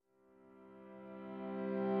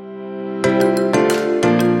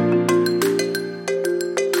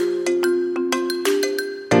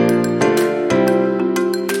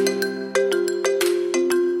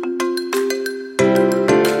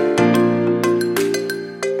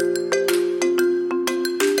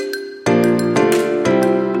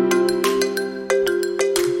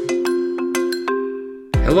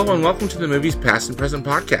Hello and welcome to the Movies Past and Present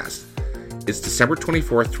podcast. It's December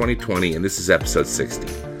 24th, 2020, and this is episode 60.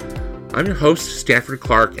 I'm your host, Stanford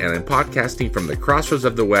Clark, and I'm podcasting from the crossroads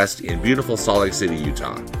of the West in beautiful Salt Lake City,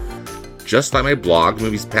 Utah. Just like my blog,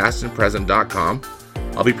 moviespastandpresent.com,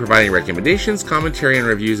 I'll be providing recommendations, commentary, and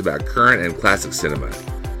reviews about current and classic cinema.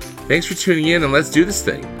 Thanks for tuning in, and let's do this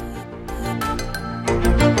thing.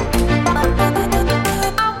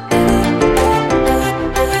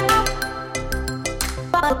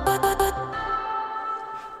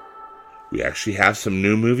 We actually have some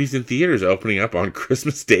new movies in theaters opening up on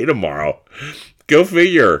Christmas Day tomorrow. Go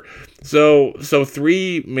figure. So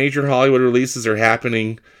 3 major Hollywood releases are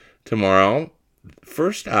happening tomorrow.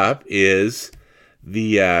 First up is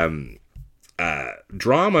the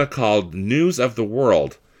drama called News of the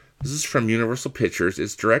World. This is from Universal Pictures.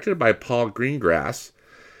 It's directed by Paul Greengrass.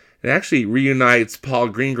 It actually reunites Paul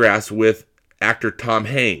Greengrass with actor Tom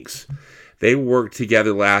Hanks. They worked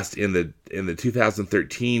together last in the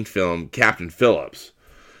 2013 film Captain Phillips,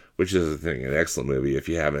 which is an excellent movie. If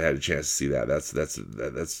you haven't had a chance to see that,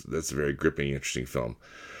 that's a very gripping, interesting film.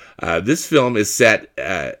 This film is set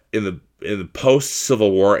in the post Civil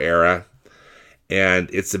War era, and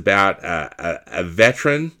it's about a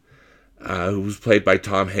veteran who's played by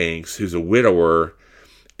Tom Hanks, who's a widower,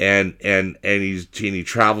 and he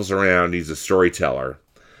travels around. He's a storyteller,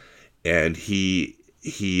 and he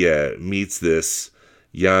meets this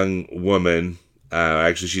young woman.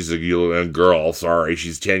 Actually, she's a young girl. Sorry,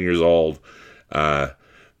 she's 10 years old,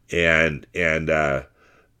 and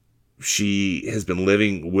she has been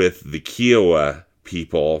living with the Kiowa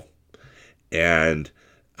people, and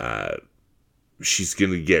she's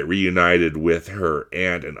going to get reunited with her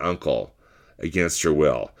aunt and uncle against her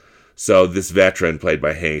will. So this veteran, played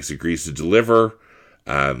by Hanks, agrees to deliver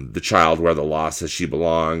the child where the law says she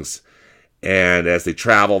belongs. And as they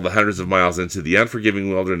travel the hundreds of miles into the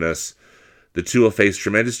unforgiving wilderness, the two will face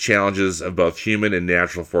tremendous challenges of both human and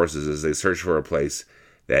natural forces as they search for a place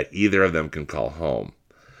that either of them can call home.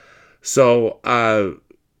 So,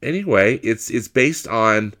 anyway, it's based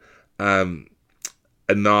on a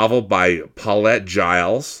novel by Paulette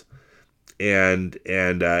Giles, and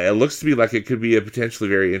it looks to me like it could be a potentially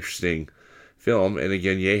very interesting film. And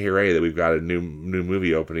again, yay hooray that we've got a new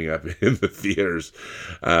movie opening up in the theaters.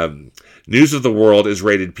 News of the World is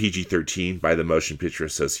rated PG-13 by the Motion Picture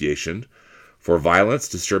Association for violence,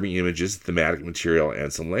 disturbing images, thematic material,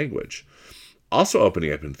 and some language. Also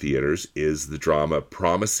opening up in theaters is the drama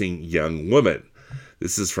Promising Young Woman.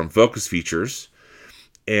 This is from Focus Features,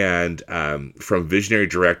 and from visionary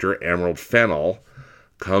director Emerald Fennell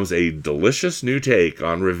comes a delicious new take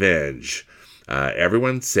on revenge.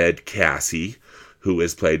 Everyone said Cassie, who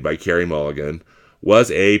is played by Carey Mulligan,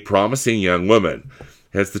 was a promising young woman,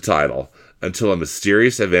 hence the title, until a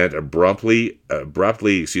mysterious event abruptly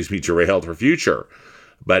derailed her future.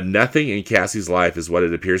 But nothing in Cassie's life is what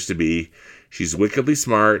it appears to be. She's wickedly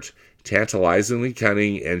smart, tantalizingly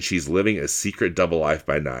cunning, and she's living a secret double life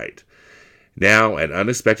by night. Now, an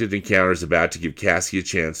unexpected encounter is about to give Cassie a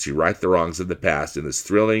chance to right the wrongs of the past in this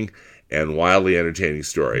thrilling and wildly entertaining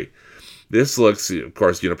story. This looks, of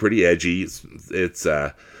course, pretty edgy. It's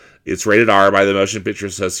rated R by the Motion Picture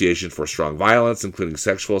Association for strong violence, including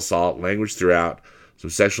sexual assault, language throughout, some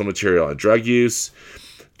sexual material, and drug use.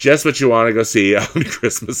 Just what you want to go see on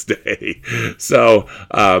Christmas Day. So,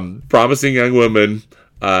 Promising Young Woman,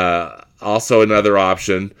 also another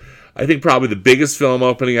option. I think probably the biggest film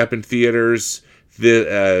opening up in theaters,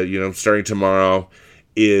 starting tomorrow,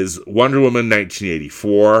 is Wonder Woman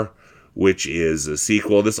 1984, which is a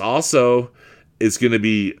sequel. This also is going to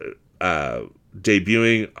be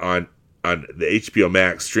debuting on the HBO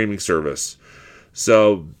Max streaming service.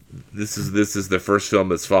 So this is the first film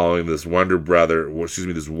that's following this Warner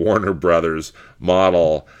Brothers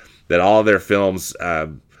model, that all their films,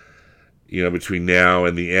 between now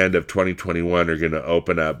and the end of 2021 are going to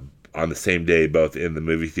open up on the same day, both in the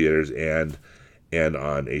movie theaters and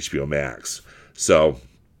on HBO Max. So,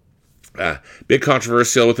 big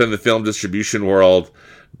controversial within the film distribution world,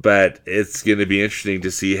 but it's going to be interesting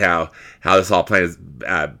to see how this all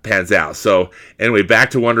pans out. So, anyway, back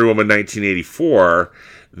to Wonder Woman 1984.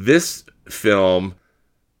 This film,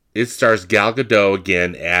 it stars Gal Gadot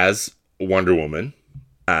again as Wonder Woman.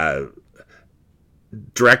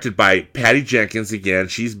 Directed by Patty Jenkins again.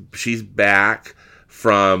 She's back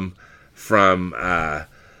from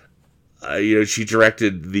she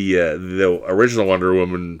directed the original Wonder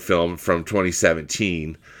Woman film from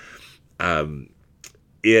 2017.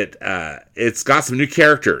 It's got some new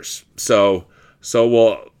characters. So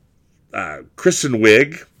Kristen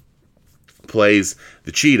Wiig plays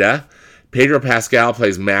the Cheetah. Pedro Pascal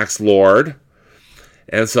plays Max Lord.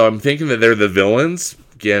 And so I'm thinking that they're the villains.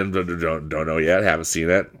 Again, don't know yet. Haven't seen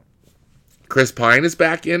it. Chris Pine is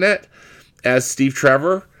back in it as Steve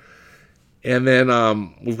Trevor. And then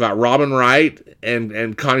we've got Robin Wright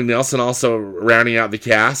and Connie Nelson also rounding out the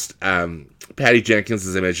cast. Patty Jenkins,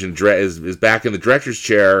 as I mentioned, is back in the director's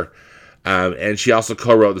chair. And she also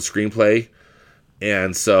co-wrote the screenplay.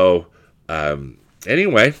 And so,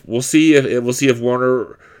 anyway, we'll see if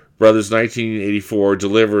Warner Brothers 1984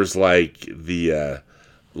 delivers like the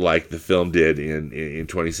film did in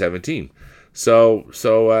 2017. So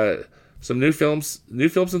some new films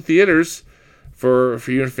in theaters for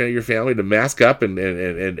you and your family to mask up and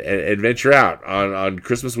venture out on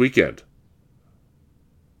Christmas weekend.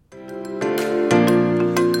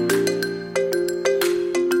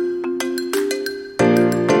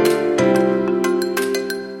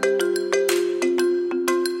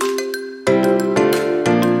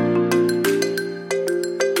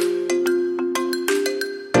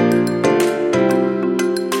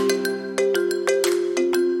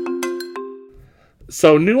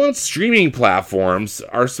 So new on streaming platforms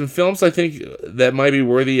are some films I think that might be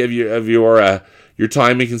worthy of your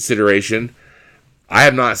time and consideration. I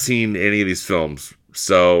have not seen any of these films,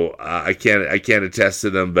 so I can't attest to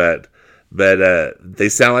them, but they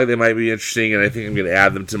sound like they might be interesting, and I think I'm going to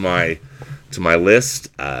add them to my list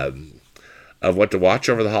of what to watch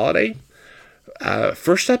over the holiday.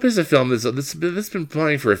 First up is a film that's been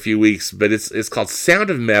playing for a few weeks, but it's called Sound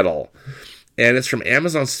of Metal. And it's from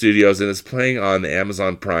Amazon Studios, and it's playing on the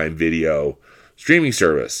Amazon Prime Video streaming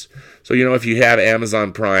service. So, if you have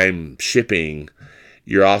Amazon Prime shipping,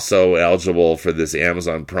 you're also eligible for this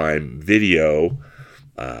Amazon Prime Video,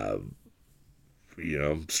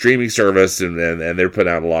 streaming service, and they're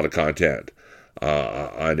putting out a lot of content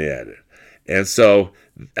on it. And so,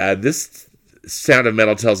 this Sound of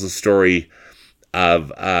Metal tells the story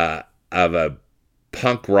of a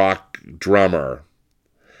punk rock drummer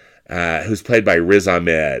who's played by Riz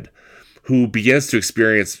Ahmed, who begins to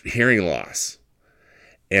experience hearing loss.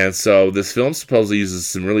 And so this film supposedly uses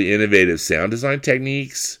some really innovative sound design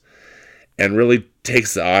techniques and really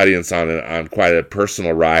takes the audience on quite a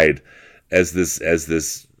personal ride as this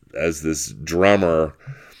drummer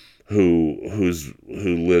who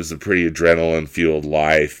lives a pretty adrenaline-fueled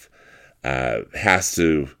life has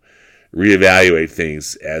to reevaluate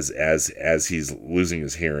things as he's losing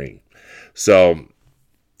his hearing. So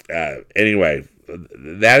anyway,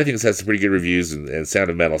 that I think has some pretty good reviews, and Sound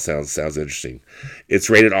of Metal sounds interesting. It's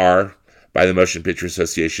rated R by the Motion Picture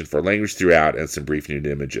Association for language throughout and some brief nude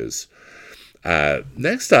images.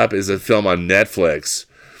 Next up is a film on Netflix,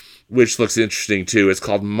 which looks interesting too. It's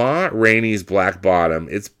called Ma Rainey's Black Bottom.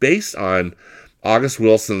 It's based on August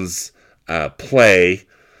Wilson's play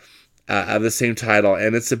of the same title,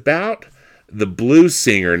 and it's about the blues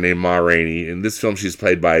singer named Ma Rainey. In this film, she's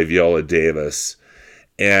played by Viola Davis.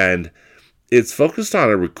 And it's focused on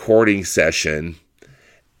a recording session,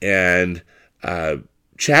 and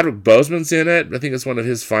Chadwick Boseman's in it. I think it's one of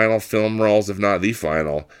his final film roles, if not the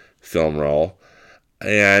final film role,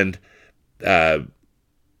 and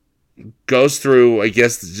goes through, I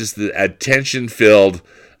guess, just a tension-filled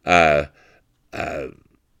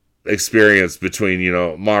experience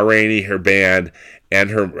between, Ma Rainey, her band,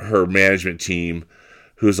 and her management team,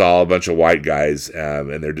 who's all a bunch of white guys,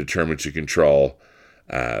 and they're determined to control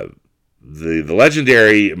the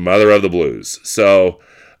legendary Mother of the Blues. So,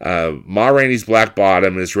 Ma Rainey's Black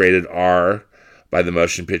Bottom is rated R by the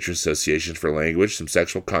Motion Picture Association for language, some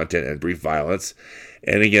sexual content, and brief violence.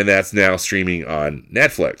 And again, that's now streaming on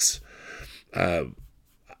Netflix. I'm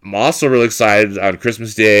also really excited on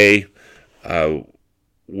Christmas Day.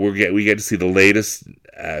 We get to see the latest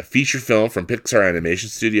feature film from Pixar Animation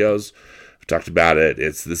Studios. I've talked about it.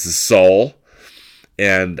 This is Soul.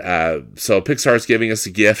 And so Pixar's giving us a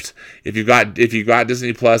gift. If you've got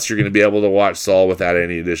Disney Plus, you're going to be able to watch Soul without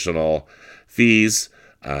any additional fees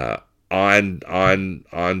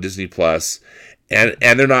on Disney Plus, and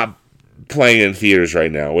they're not playing in theaters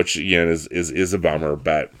right now, which again is a bummer,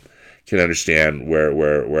 but can understand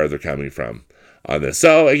where they're coming from on this.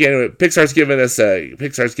 So again, Pixar's given us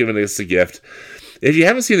a gift. If you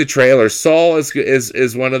haven't seen the trailer, Soul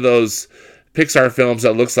is one of those Pixar films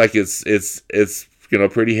that looks like it's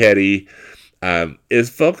pretty heady. It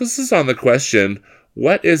focuses on the question,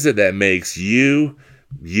 what is it that makes you,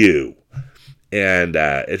 you? And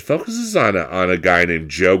it focuses on a guy named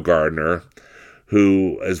Joe Gardner,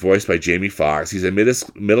 who is voiced by Jamie Foxx. He's a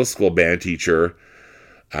middle school band teacher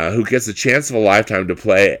who gets a chance of a lifetime to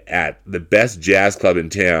play at the best jazz club in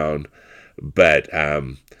town, but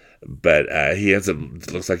he ends up,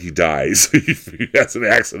 looks like he dies. He has an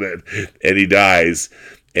accident and he dies,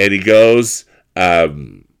 and he goes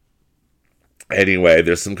Um, anyway,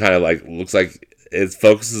 there's some kind of like, looks like it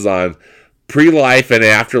focuses on pre-life and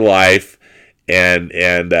afterlife, and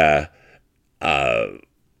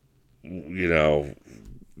you know,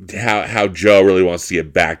 how Joe really wants to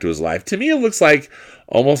get back to his life. To me, it looks like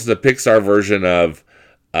almost the Pixar version of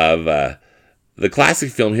the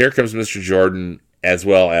classic film Here Comes Mr. Jordan, as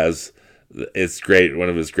well as one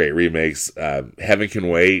of his great remakes, Heaven Can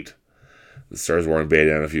Wait. The stars Warren Beatty.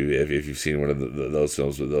 I don't know if you've seen one of those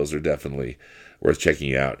films, but those are definitely worth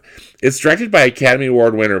checking out. It's directed by Academy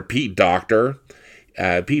Award winner Pete Docter.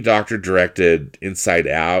 Pete Docter directed Inside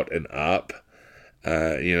Out and Up.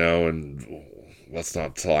 And what's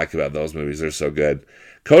not to like about those movies? They're so good.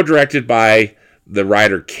 Co-directed by the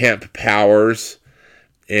writer Kemp Powers.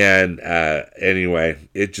 And anyway,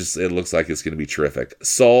 it looks like it's going to be terrific.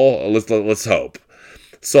 Soul, let's hope.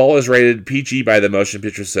 Soul is rated PG by the Motion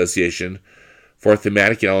Picture Association for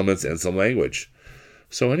thematic elements and some language.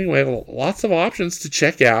 So anyway, lots of options to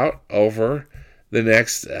check out over the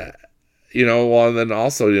next, and then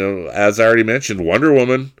also, as I already mentioned, Wonder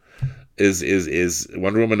Woman is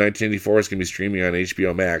Wonder Woman 1984 is going to be streaming on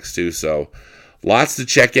HBO Max too. So lots to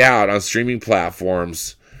check out on streaming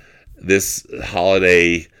platforms this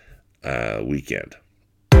holiday weekend.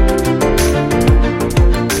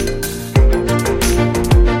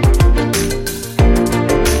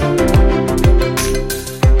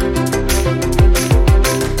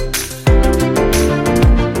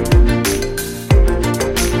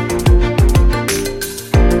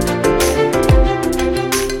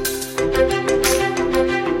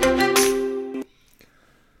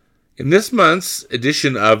 In this month's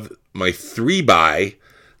edition of my 3-by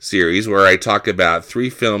series, where I talk about 3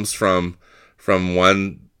 films from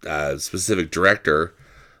one specific director,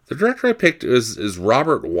 the director I picked is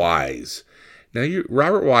Robert Wise. Now,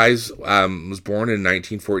 Robert Wise was born in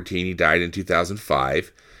 1914. He died in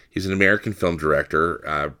 2005. He's an American film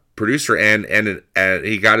director, producer, and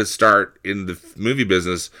he got his start in the movie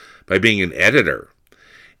business by being an editor.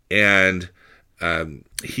 And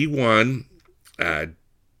he won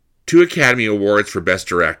 2 Academy Awards for Best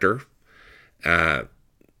Director and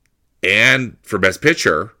for Best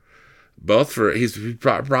Picture. He's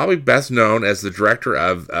probably best known as the director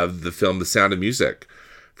of the film The Sound of Music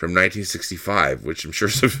from 1965, which I'm sure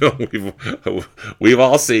is a film we've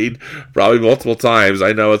all seen probably multiple times.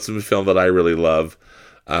 I know it's a film that I really love.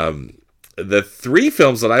 The 3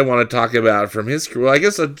 films that I want to talk about from his career, well, I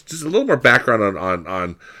guess just a little more background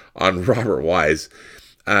on Robert Wise.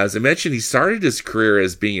 As I mentioned, he started his career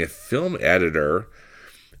as being a film editor,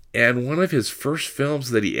 and one of his first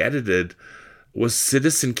films that he edited was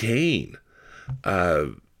Citizen Kane.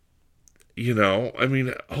 Holy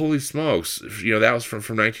smokes. That was from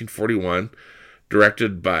 1941,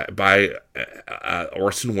 directed by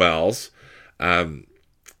Orson Welles. Amazing,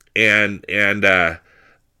 that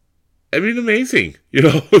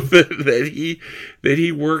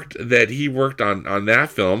he worked on that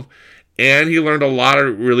film. And he learned a lot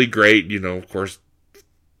of really great, of course,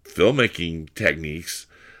 filmmaking techniques,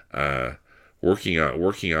 working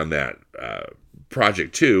on that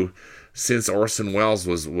project too, since Orson Welles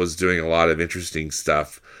was doing a lot of interesting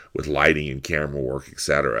stuff with lighting and camera work,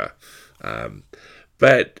 etc.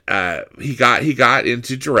 But he got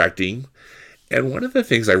into directing, and one of the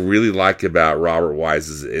things I really like about Robert Wise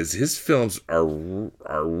is his films are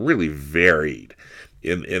really varied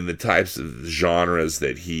in the types of genres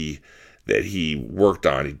that he worked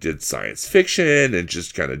on. He did science fiction and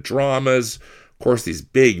just kind of dramas. Of course, these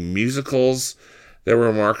big musicals that were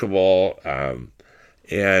remarkable, and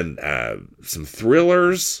some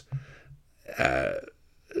thrillers.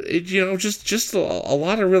 Just a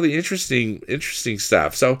lot of really interesting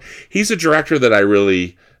stuff. So he's a director that I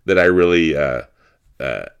really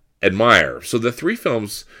admire. So the 3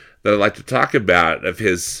 films that I'd like to talk about of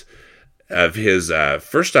his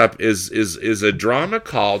first up is a drama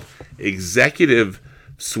called Executive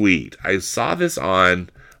Suite. I saw this on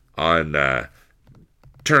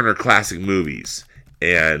Turner Classic Movies,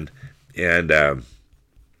 and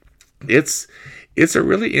it's a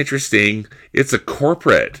really interesting. It's a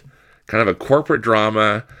corporate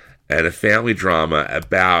drama and a family drama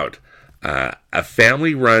about a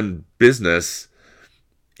family-run business,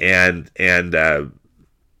 and the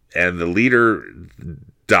leader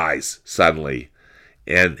dies suddenly,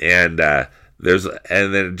 and then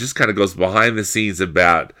it just kind of goes behind the scenes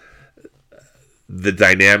about the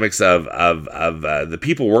dynamics of the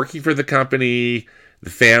people working for the company, the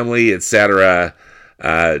family, etc.,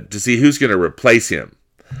 to see who's going to replace him.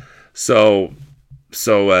 So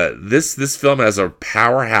this film has a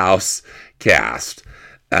powerhouse cast.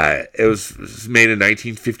 It was made in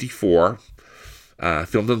 1954.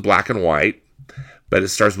 filmed in black and white, but it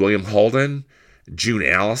stars William Holden, June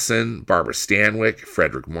Allison, Barbara Stanwyck,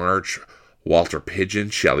 Frederick March, Walter Pidgeon,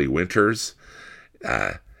 Shelley Winters,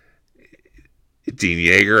 Dean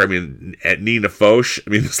Yeager. I mean, at Nina Foch. I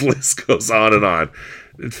mean, this list goes on and on.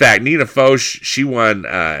 In fact, Nina Foch, she won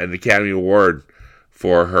an Academy Award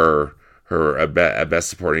for her a best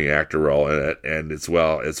supporting actor role in it, and it's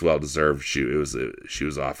well deserved. She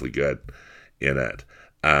was awfully good in it.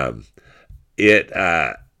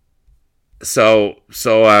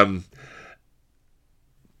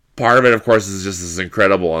 Part of it, of course, is just this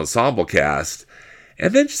incredible ensemble cast,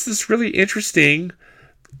 and then just this really interesting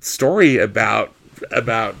story about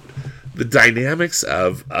the dynamics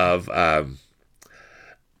of kind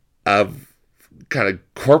of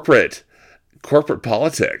corporate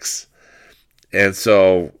politics. And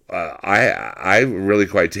so I'm really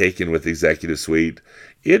quite taken with Executive Suite.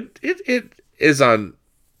 It is on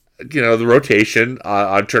the rotation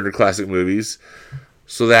on Turner Classic Movies,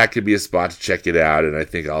 so that could be a spot to check it out. And I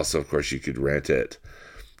think also, of course, you could rent it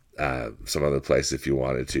some other place if you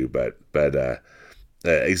wanted to. But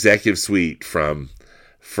Executive Suite from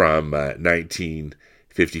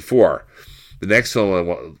 1954. The next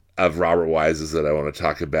film of Robert Wise's that I want to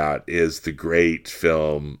talk about is the great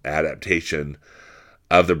film adaptation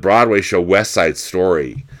of the Broadway show West Side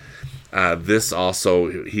Story. This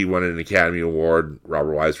also, he won an Academy Award.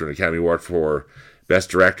 Robert Wise won an Academy Award for Best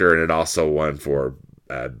Director, and it also won for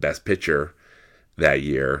Best Picture that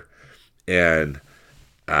year. And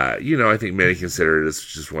I think many consider it as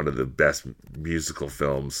just one of the best musical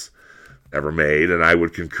films ever made, and I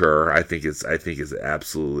would concur. I think it's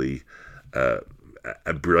absolutely a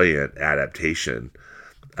brilliant adaptation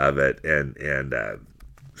of it, and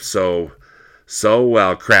so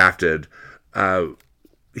well crafted.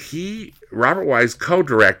 Robert Wise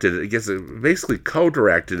co-directed it. I guess basically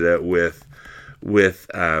co-directed it with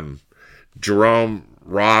Jerome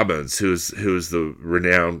Robbins, who's the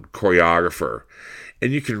renowned choreographer,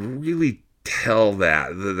 and you can really tell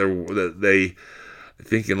that they I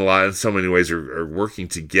think in so many ways are working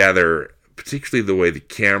together, particularly the way the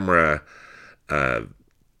camera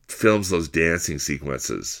films those dancing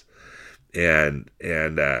sequences, and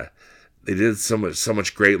they did so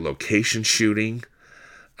much great location shooting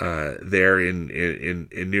there in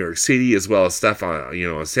New York City, as well as stuff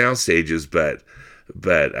on sound stages, but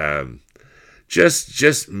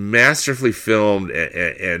just masterfully filmed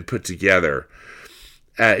and put together.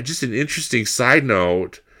 Just an interesting side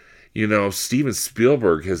note, Steven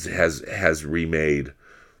Spielberg has remade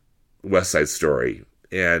West Side Story,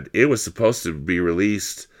 and it was supposed to be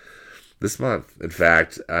released this month, in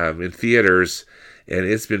fact, in theaters, and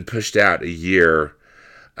it's been pushed out a year.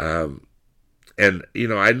 And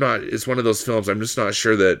it's one of those films. I'm just not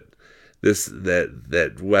sure that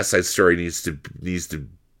that West Side Story needs to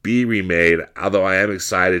be remade. Although I am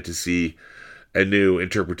excited to see a new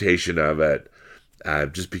interpretation of it,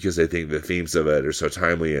 just because I think the themes of it are so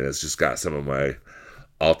timely, and it's just got some of my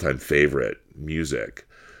all-time favorite music.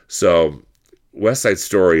 So West Side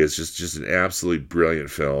Story is just an absolutely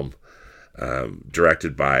brilliant film,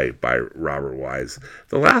 directed by Robert Wise.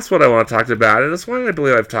 The last one I want to talk about, and it's one I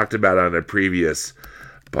believe I've talked about on a previous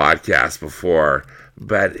podcast before,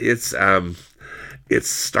 but it's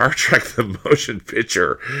Star Trek the Motion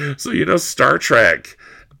Picture. So Star Trek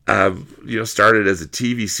started as a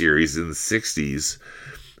TV series in the 60s,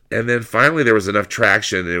 and then finally there was enough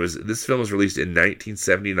traction. This film was released in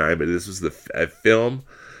 1979, but this was a film,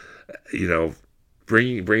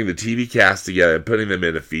 bringing the TV cast together and putting them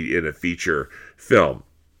in a feature film.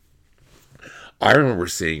 I remember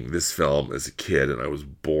seeing this film as a kid, and I was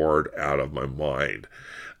bored out of my mind.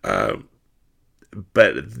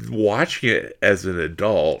 But watching it as an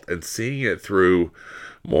adult and seeing it through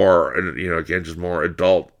more, again, just more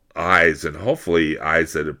adult eyes, and hopefully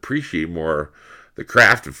eyes that appreciate more the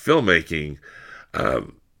craft of filmmaking,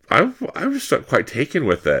 I'm just not quite taken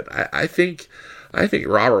with it. I think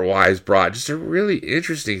Robert Wise brought just a really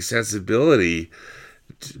interesting sensibility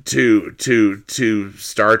to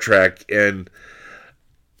Star Trek, and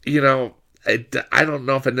I don't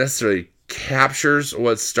know if it necessarily captures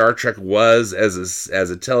what Star Trek was as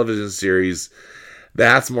a television series.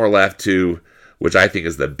 That's more left to, which I think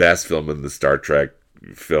is the best film in the Star Trek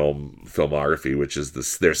filmography, which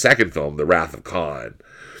is their second film, The Wrath of Khan.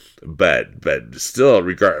 But still,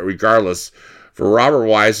 regardless, for Robert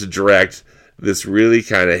Wise to direct this really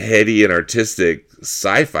kind of heady and artistic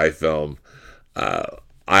sci-fi film, on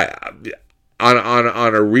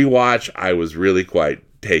a rewatch, I was really quite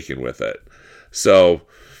taken with it. So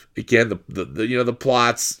again, the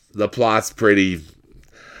plot's pretty.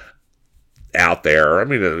 out there. I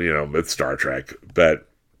mean, it's Star Trek, but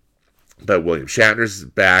William Shatner's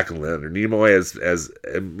back, and Leonard Nimoy as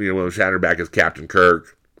William Shatner back as Captain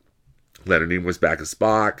Kirk. Leonard Nimoy's back as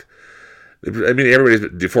Spock. I mean, everybody's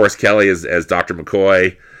DeForest Kelley as Dr.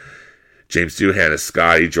 McCoy, James Doohan as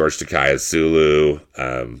Scotty, George Takei as Sulu,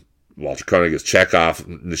 Walter Koenig as Chekhov,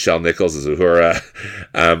 Nichelle Nichols as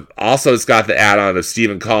Uhura. Also, it's got the add-on of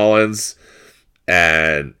Stephen Collins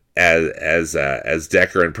and as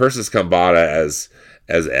Decker, and Persis Khambatta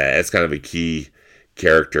as kind of a key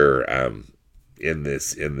character in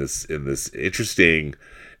this interesting,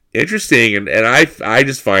 and I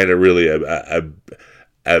just find it really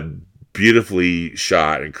a beautifully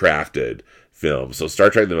shot and crafted film. So Star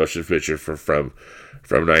Trek: The Motion Picture from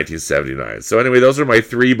 1979. So anyway, those are my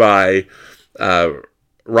three by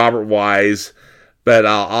Robert Wise. But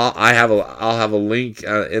I'll have a link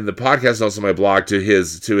in the podcast and also my blog to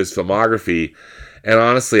his filmography. And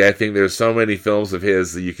honestly, I think there's so many films of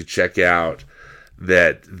his that you could check out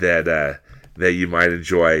that you might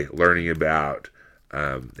enjoy learning about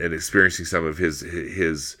and experiencing some of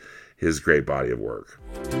his great body of work.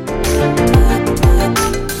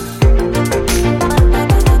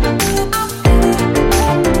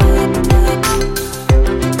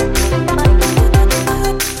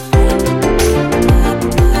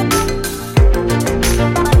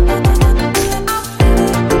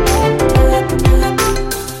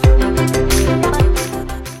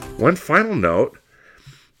 One final note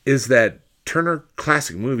is that Turner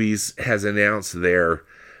Classic Movies has announced their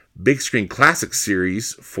Big Screen Classics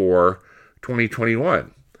series for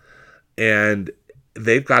 2021, and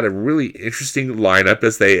they've got a really interesting lineup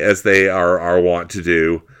as they are wont to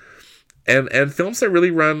do, and films that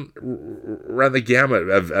really run the gamut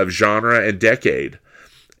of genre and decade.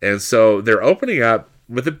 And so they're opening up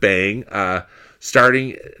with a bang,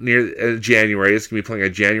 starting near January. It's going to be playing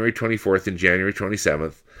on January 24th and January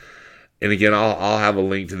 27th. And again, I'll have a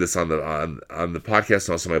link to this on the podcast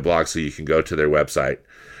and also my blog, so you can go to their website.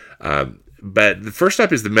 But the first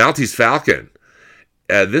up is The Maltese Falcon.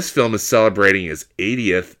 This film is celebrating its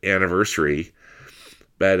 80th anniversary.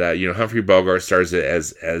 But Humphrey Bogart stars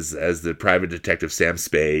as the private detective Sam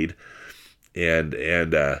Spade, and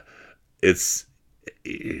it's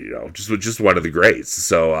just one of the greats.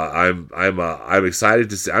 So I'm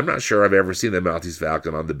excited to see. I'm not sure I've ever seen The Maltese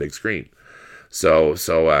Falcon on the big screen. So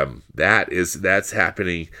that's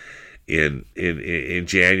happening in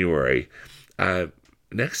January.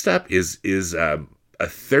 Next up is a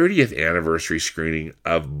 30th anniversary screening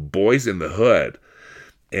of Boys in the Hood,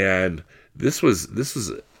 and this was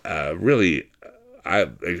really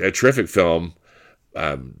a terrific film,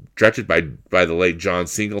 directed by the late John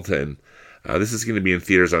Singleton. This is going to be in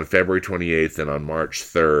theaters on February 28th and on March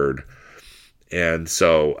 3rd, and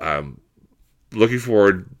so looking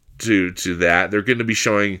forward to that. They're going to be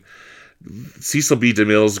showing Cecil B.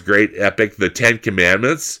 DeMille's great epic, The Ten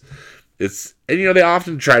Commandments. They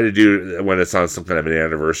often try to do when it's on some kind of an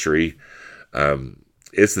anniversary.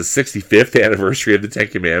 It's the 65th anniversary of The Ten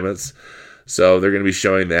Commandments, so they're going to be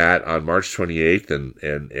showing that on March 28th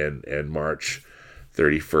and March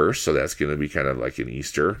 31st. So that's going to be kind of like an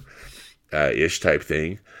Easter ish type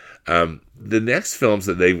thing. The next films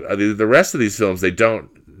that the rest of these films, they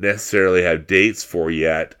don't necessarily have dates for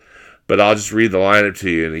yet. But I'll just read the lineup to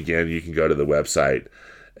you, and again, you can go to the website,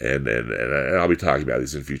 and I'll be talking about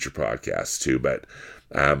these in future podcasts too. But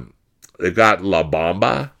they've got La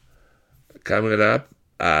Bamba coming up,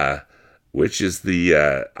 which is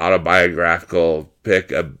the autobiographical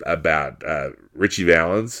pick about Richie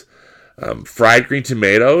Valens. Fried Green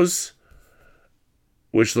Tomatoes,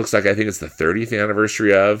 which looks like I think it's the 30th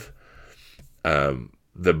anniversary of.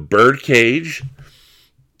 The Birdcage,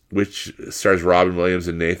 which stars Robin Williams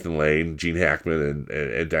and Nathan Lane, Gene Hackman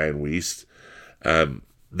and Diane Wiest.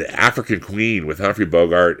 The African Queen with Humphrey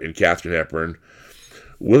Bogart and Katharine Hepburn.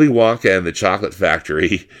 Willy Wonka and the Chocolate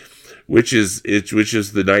Factory, which is the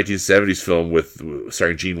 1970s film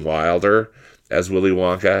starring Gene Wilder as Willy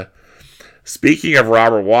Wonka. Speaking of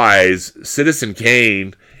Robert Wise, Citizen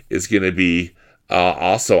Kane is going to be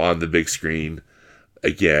also on the big screen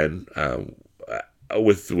again.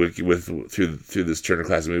 With through this Turner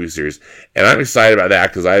Classic Movie series, and I'm excited about that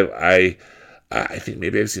because I think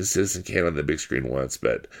maybe I've seen Citizen Kane on the big screen once,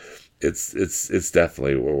 but it's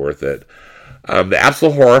definitely worth it. The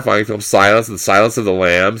absolute horrifying film Silence and the Silence of the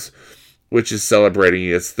Lambs, which is celebrating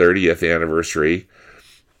its 30th anniversary.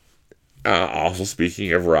 Also,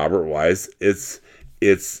 speaking of Robert Wise, it's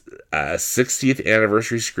 60th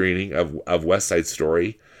anniversary screening of West Side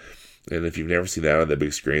Story. And if you've never seen that on the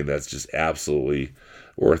big screen, that's just absolutely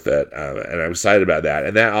worth it. And I'm excited about that.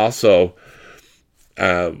 And that also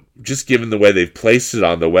just given the way they've placed it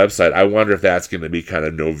on the website, I wonder if that's going to be kind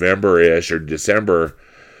of November-ish or December.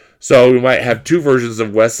 So we might have two versions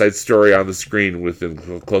of West Side Story on the screen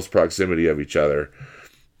within close proximity of each other.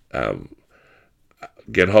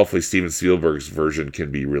 Again, hopefully Steven Spielberg's version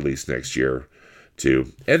can be released next year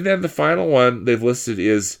too. And then the final one they've listed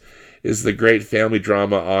is the great family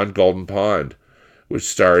drama On Golden Pond, which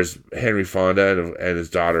stars Henry Fonda and his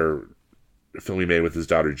daughter, a film he made with his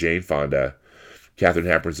daughter Jane Fonda. Katharine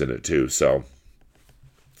Hepburn's in it too. So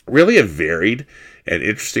really a varied and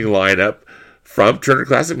interesting lineup from Turner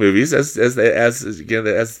Classic Movies, as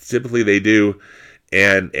typically they do,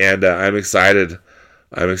 and I'm excited.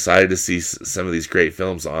 I'm excited to see some of these great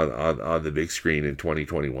films on the big screen in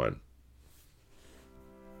 2021.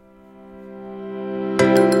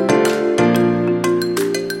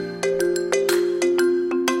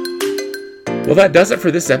 Well, that does it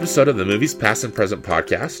for this episode of the Movies Past and Present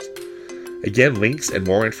podcast. Again, links and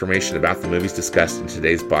more information about the movies discussed in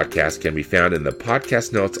today's podcast can be found in the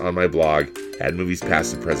podcast notes on my blog at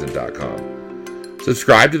moviespastandpresent.com.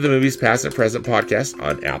 Subscribe to the Movies Past and Present podcast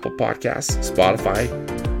on Apple Podcasts, Spotify,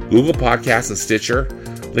 Google Podcasts, and Stitcher.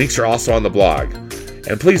 Links are also on the blog.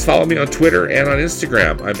 And please follow me on Twitter and on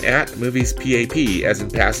Instagram. I'm at moviespap, as in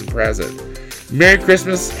past and present. Merry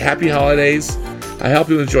Christmas, Happy Holidays. I hope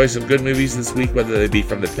you enjoy some good movies this week, whether they be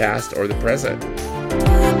from the past or the present.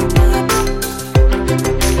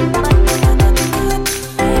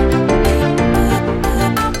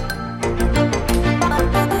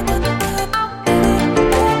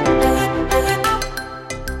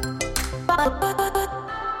 Bye.